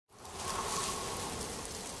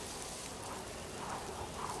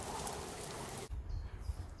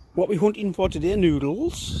What we hunting for today,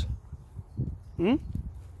 Noodles? Hmm?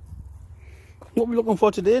 What we looking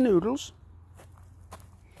for today, Noodles?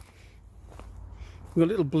 We've got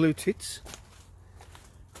little blue tits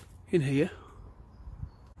in here.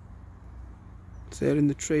 It's there in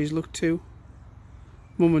the trees, look too.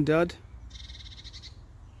 Mum and Dad.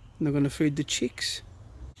 And they're going to feed the chicks.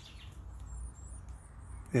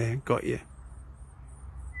 Yeah, got you.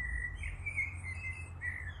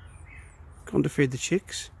 Going to feed the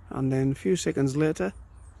chicks, and then a few seconds later,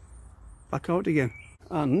 back out again.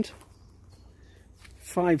 And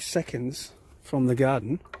 5 seconds from the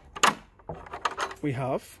garden, we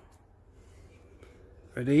have,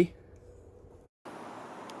 ready,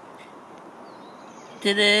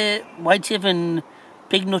 to the Whitehaven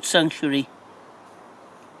Pignut Sanctuary.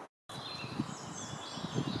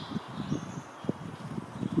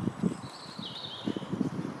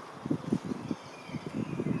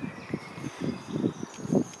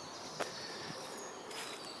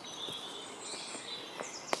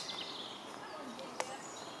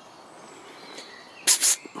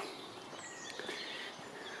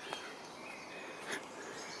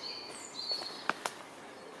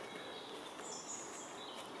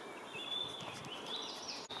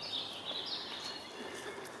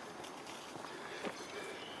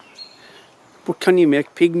 What can you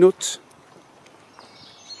make? Pignuts?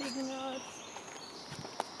 Pignuts.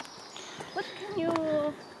 What can you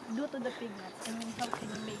do to the pignuts? I mean, how can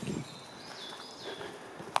you make it?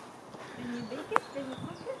 Can you bake it? Can you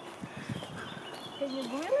cook it? Can you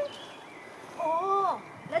grill it? Oh,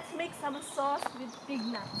 let's make some sauce with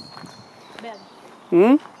pignuts. Ben.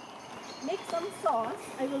 Hmm? Make some sauce.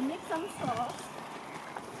 I will make some sauce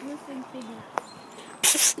using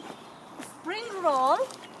pignuts. Spring roll.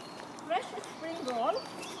 Fresh spring roll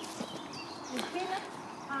with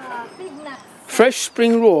pignuts. Fresh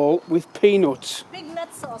spring roll with peanuts.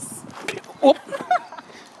 Pignut sauce. Oh!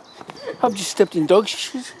 I've just stepped in dog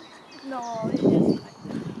shit. No, it's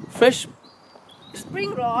just Fresh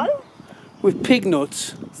spring roll with pig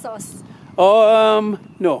nuts. sauce.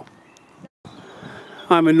 No.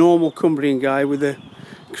 I'm a normal Cumbrian guy with a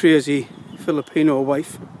crazy Filipino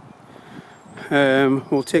wife.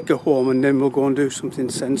 We'll take her home and then we'll go and do something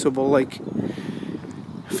sensible like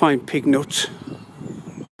find pig nuts.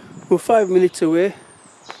 We're 5 minutes away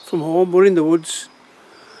from home, we're in the woods,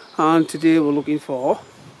 and today we're looking for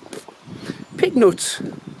pig nuts.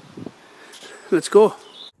 Let's go.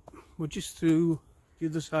 We're just through the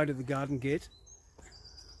other side of the garden gate.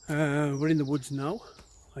 We're in the woods now,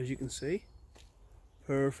 as you can see.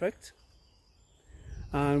 Perfect.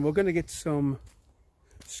 And we're going to get some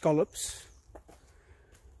scallops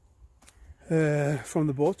from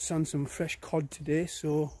the boats and some fresh cod today,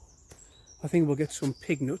 so I think we'll get some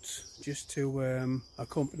pig nuts just to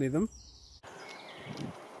accompany them.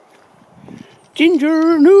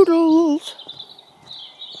 Ginger noodles!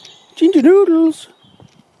 Ginger noodles!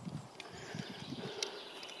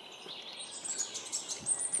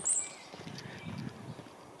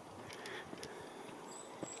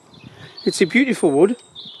 It's a beautiful wood,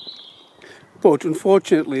 but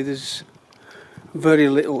unfortunately there's very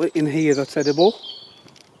little in here that's edible.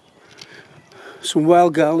 Some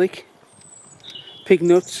wild garlic, pig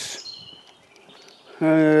nuts,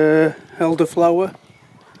 elderflower,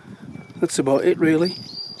 that's about it really.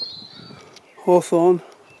 Hawthorn,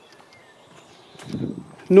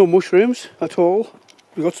 no mushrooms at all.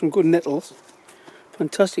 We've got some good nettles,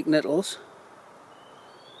 fantastic nettles,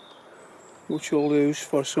 which we'll use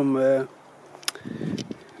for some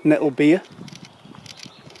nettle beer.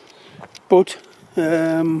 But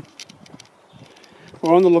we're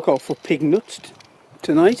on the lookout for pig nuts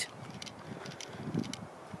tonight,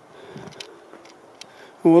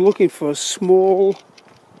 and we're looking for small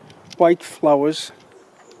white flowers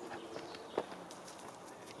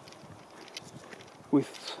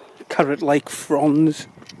with carrot-like fronds,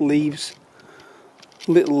 leaves,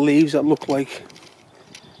 little leaves that look like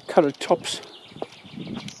carrot tops.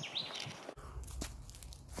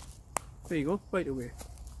 There you go, right away.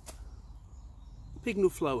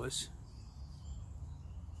 Pignut flowers.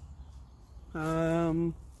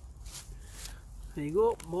 There you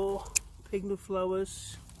go, more pignut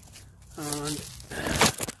flowers, and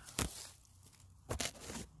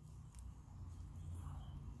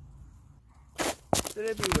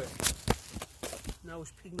they're everywhere. Now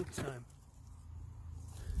it's pignut time.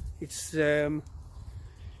 It's end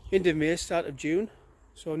of May, start of June,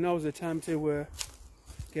 so now's the time to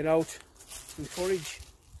get out and forage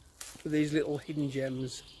for these little hidden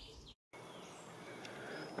gems.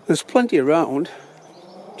 There's plenty around.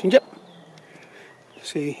 Ginger.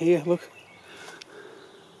 See here, look.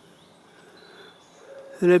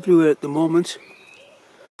 They're everywhere at the moment.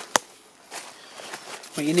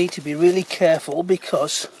 But you need to be really careful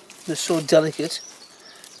because they're so delicate.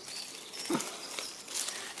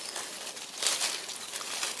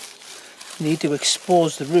 You need to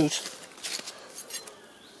expose the root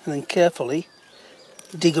and then carefully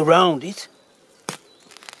dig around it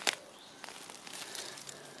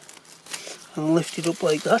and lift it up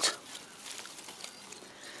like that.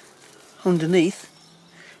 Underneath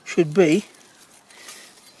should be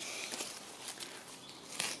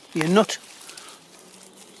your nut.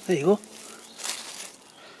 There you go.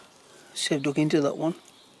 See, I've dug into that one.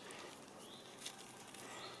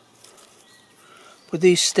 But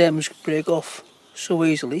these stems break off so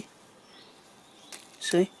easily.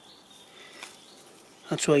 See?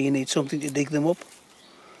 That's why you need something to dig them up.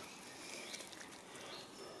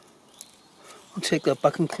 I'll take that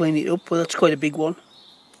back and clean it up, but that's quite a big one.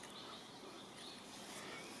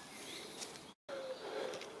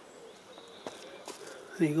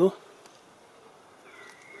 There you go.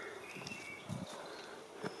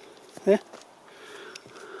 There.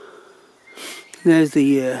 There's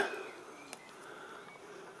the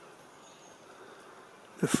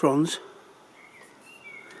fronds.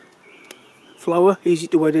 Flower, easy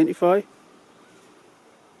to identify.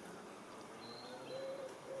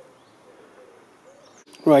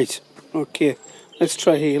 Right, okay, let's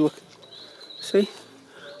try here, look. See?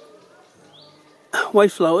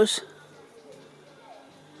 White flowers.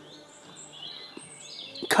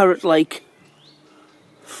 Carrot-like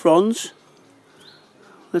fronds.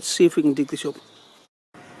 Let's see if we can dig this up.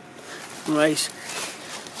 Right,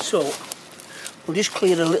 so we'll just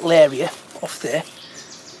clear a little area off there.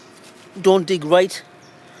 Don't dig right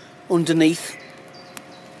underneath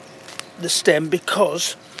the stem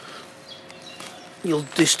because you'll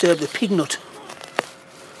disturb the pignut.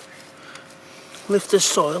 Lift the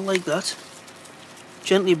soil like that,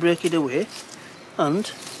 gently break it away,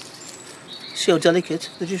 and see how delicate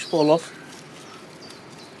they just fall off.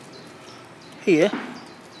 Here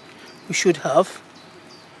we should have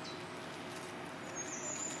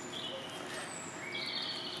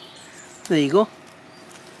there you go.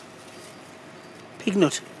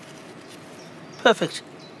 Pignut. Perfect.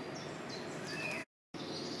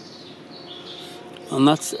 And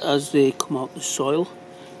that's as they come out the soil,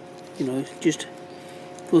 you know, just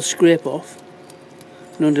they'll scrape off,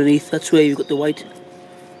 and underneath that's where you've got the white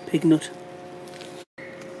pignut.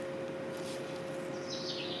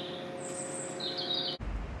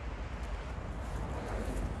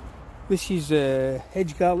 This is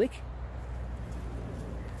hedge garlic.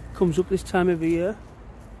 Comes up this time of the year.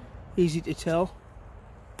 Easy to tell.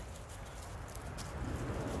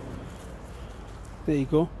 There you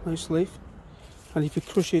go, nice leaf. And if you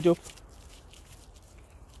crush it up,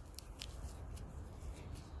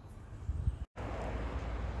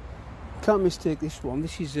 can't mistake this one.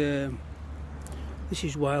 This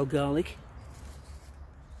is wild garlic.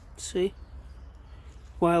 See,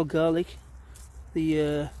 wild garlic.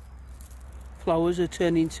 The flowers are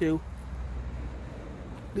turning into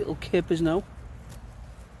little capers now.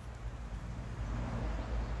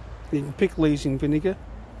 You can pick these in vinegar.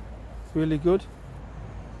 Really good.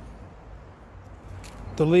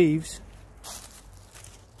 The leaves,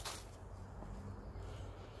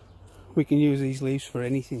 we can use these leaves for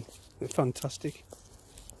anything. They're fantastic.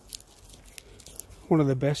 One of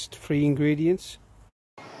the best free ingredients.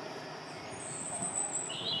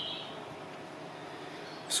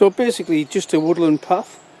 So basically just a woodland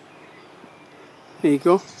path. There you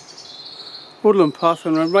go. Woodland path,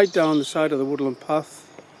 and right down the side of the woodland path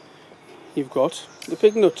you've got the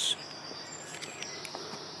pignuts.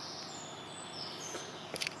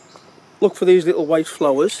 Look for these little white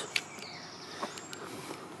flowers.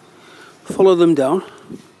 Follow them down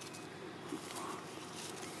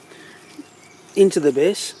into the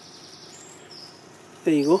base.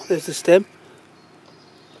 There you go, there's the stem.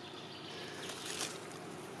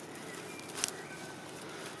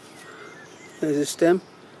 There's the stem.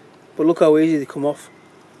 But look how easy they come off.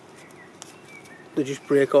 They just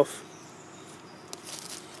break off.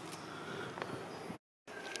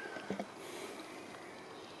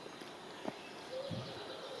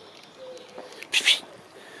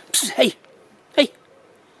 Hey, hey,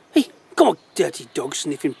 hey, come on, dirty dog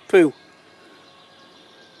sniffing poo.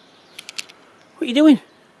 What are you doing,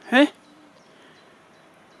 eh?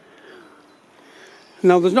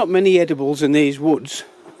 Now there's not many edibles in these woods,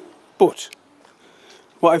 but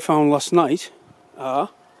what I found last night are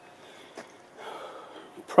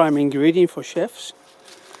prime ingredient for chefs.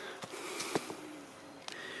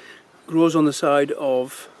 Grows on the side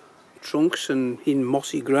of trunks and in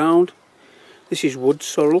mossy ground. This is wood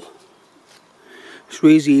sorrel. It's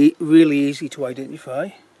really easy to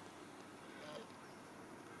identify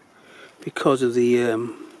because of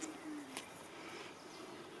the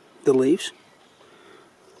leaves.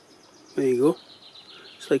 There you go.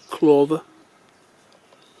 It's like clover.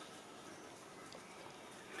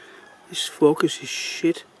 This focus is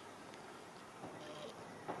shit.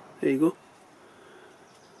 There you go.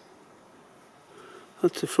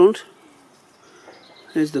 That's the front.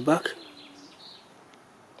 There's the back.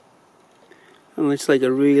 And it's like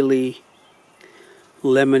a really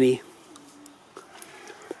lemony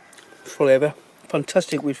flavour.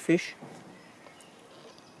 Fantastic with fish.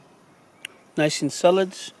 Nice in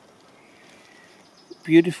salads.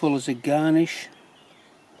 Beautiful as a garnish.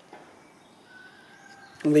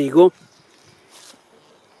 And there you go.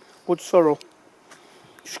 Wood sorrel.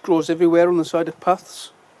 Just grows everywhere on the side of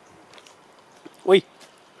paths. Oi!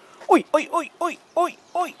 Oi! Oi! Oi! Oi! Oi!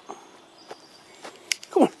 Oi!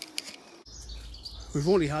 Come on. We've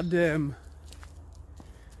only had 2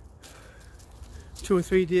 or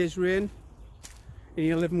 3 days rain in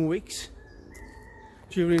 11 weeks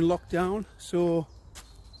during lockdown, so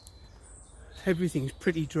everything's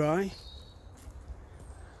pretty dry.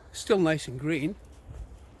 Still nice and green.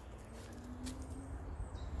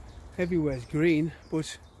 Everywhere's green,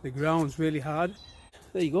 but the ground's really hard.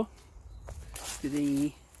 There you go.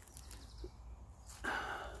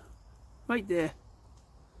 Right there.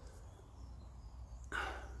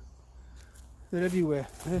 They're everywhere.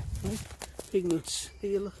 Right? Pignuts.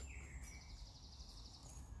 Here, look.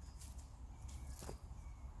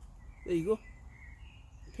 There you go.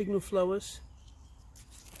 Pignut flowers.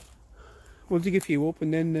 We'll dig a few up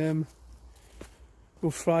and then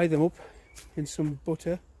we'll fry them up in some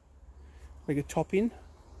butter, like a topping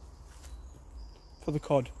for the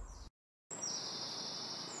cod.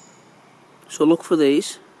 So look for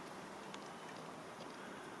these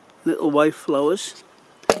little white flowers,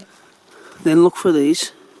 then look for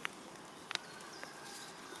these.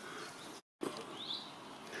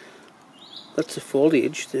 That's the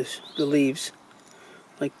foliage, the leaves,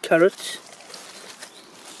 like carrots.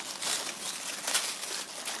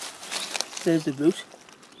 There's the root.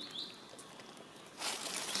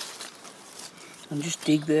 And just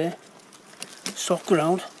dig there, soft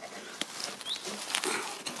ground.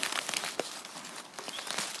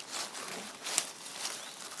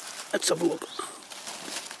 Let's have a look.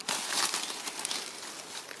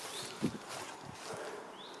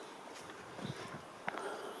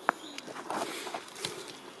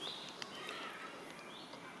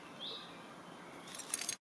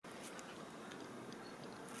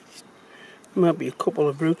 Might be a couple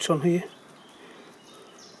of roots on here.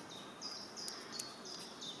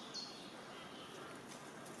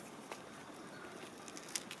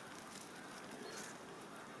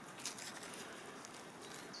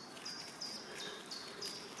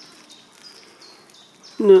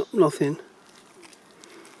 No, nothing.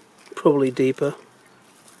 Probably deeper.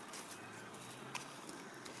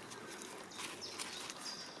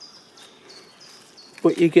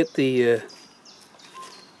 But you get the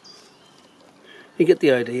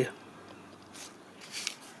idea.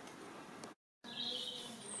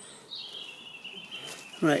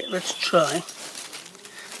 Right, let's try.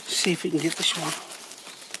 See if we can get this one.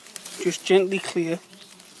 Just gently clear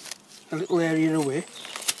a little area away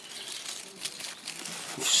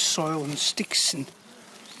of soil and sticks, and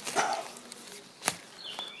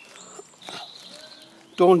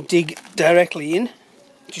don't dig directly in,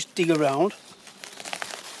 just dig around.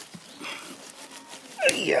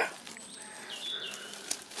 Yeah.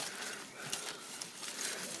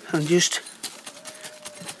 And just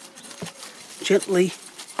gently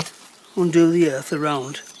undo the earth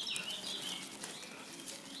around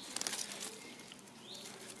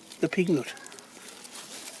the pignut.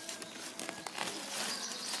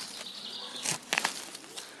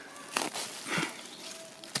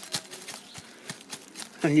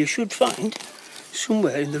 And you should find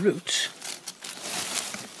somewhere in the roots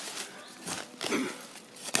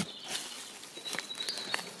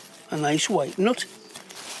a nice white nut.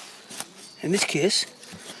 In this case,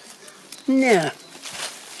 nah,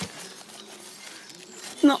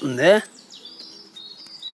 nothing there.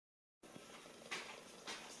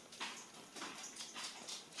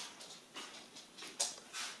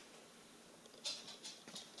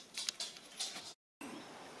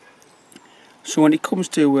 So when it comes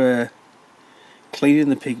to cleaning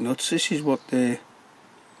the pig nuts, this is what they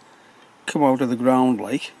come out of the ground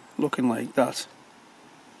like, looking like that.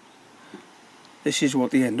 This is what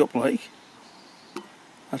they end up like.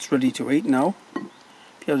 That's ready to eat now.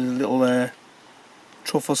 If you had a little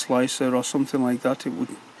truffle slicer or something like that, it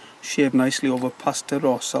would shape nicely over pasta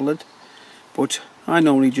or salad. But I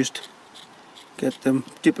normally just get them,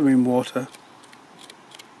 dip them in water.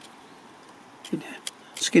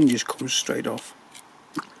 Skin just comes straight off.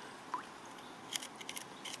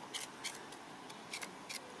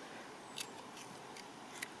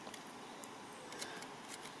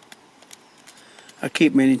 I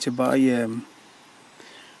keep meaning to buy a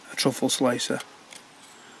truffle slicer,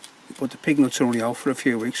 but the Pignuts are only out for a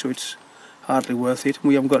few weeks, so it's hardly worth it.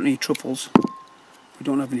 We haven't got any truffles. We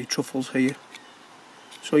don't have any truffles here.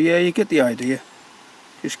 So yeah, you get the idea.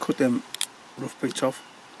 Just cut them rough bits off.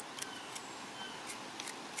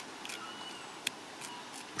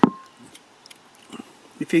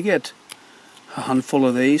 If you get a handful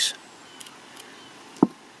of these,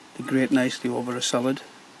 they grate nicely over a salad.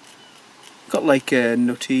 Got like a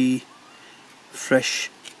nutty, fresh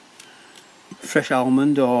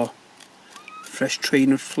almond or fresh tree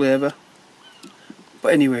nut flavour.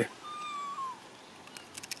 But anyway,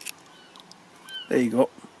 there you go.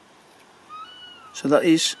 So that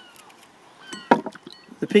is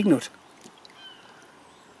the Pignut.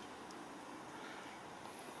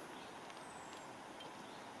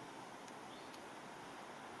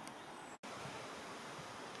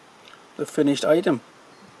 The finished item,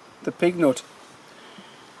 the Pignut.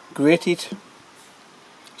 Grate it,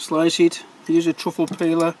 slice it, use a truffle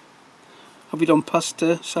peeler, have it on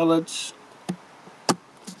pasta, salads.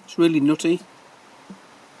 It's really nutty.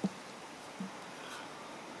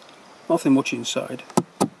 Nothing much inside.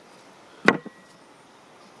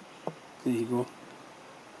 There you go.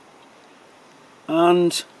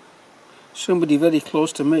 And somebody very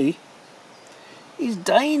close to me is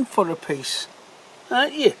dying for a piece,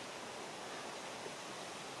 aren't you?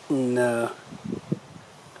 No.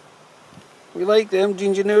 You like them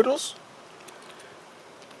ginger noodles?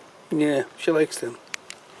 Yeah, she likes them.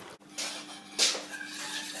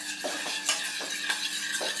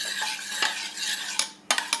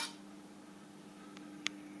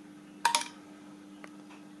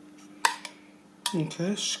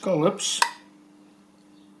 Okay, scallops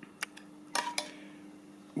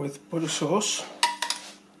with butter sauce.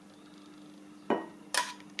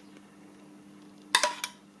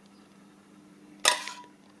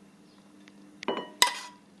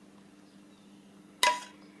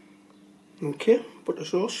 Okay, butter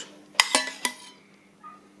sauce.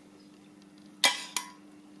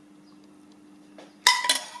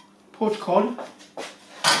 Poached cod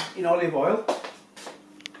in olive oil.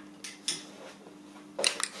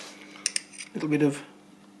 A little bit of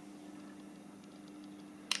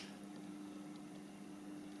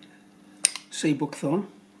sea buckthorn.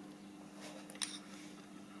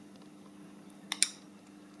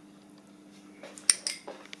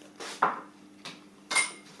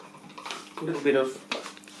 A little bit of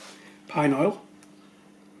pine oil.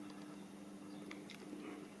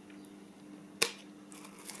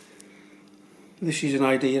 This is an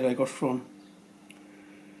idea I got from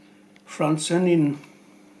Franson in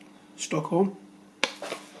Stockholm.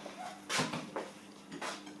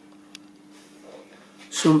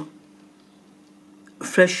 Some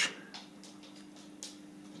fresh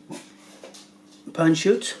pan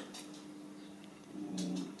shoots.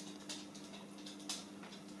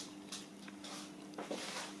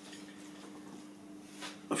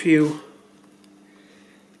 A few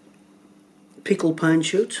pickled pine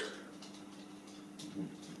shoots.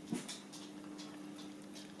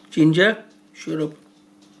 Ginger, shut up.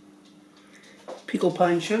 Pickled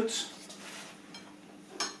pine shoots.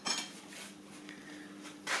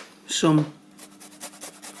 Some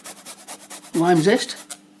lime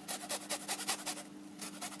zest.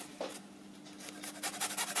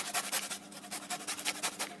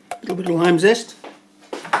 A little bit of lime zest.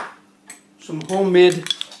 Some homemade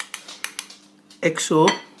XO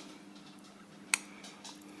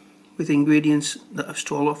with ingredients that I've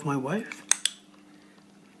stole off my wife.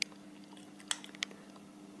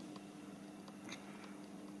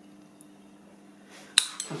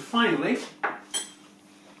 And finally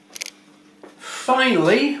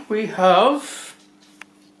we have,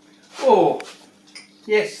 oh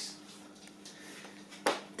yes,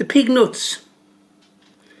 the Pignuts.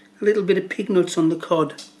 A little bit of Pignuts on the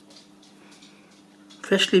cod.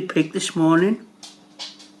 Freshly picked this morning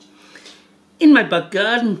in my back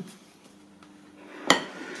garden.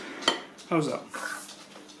 How's that?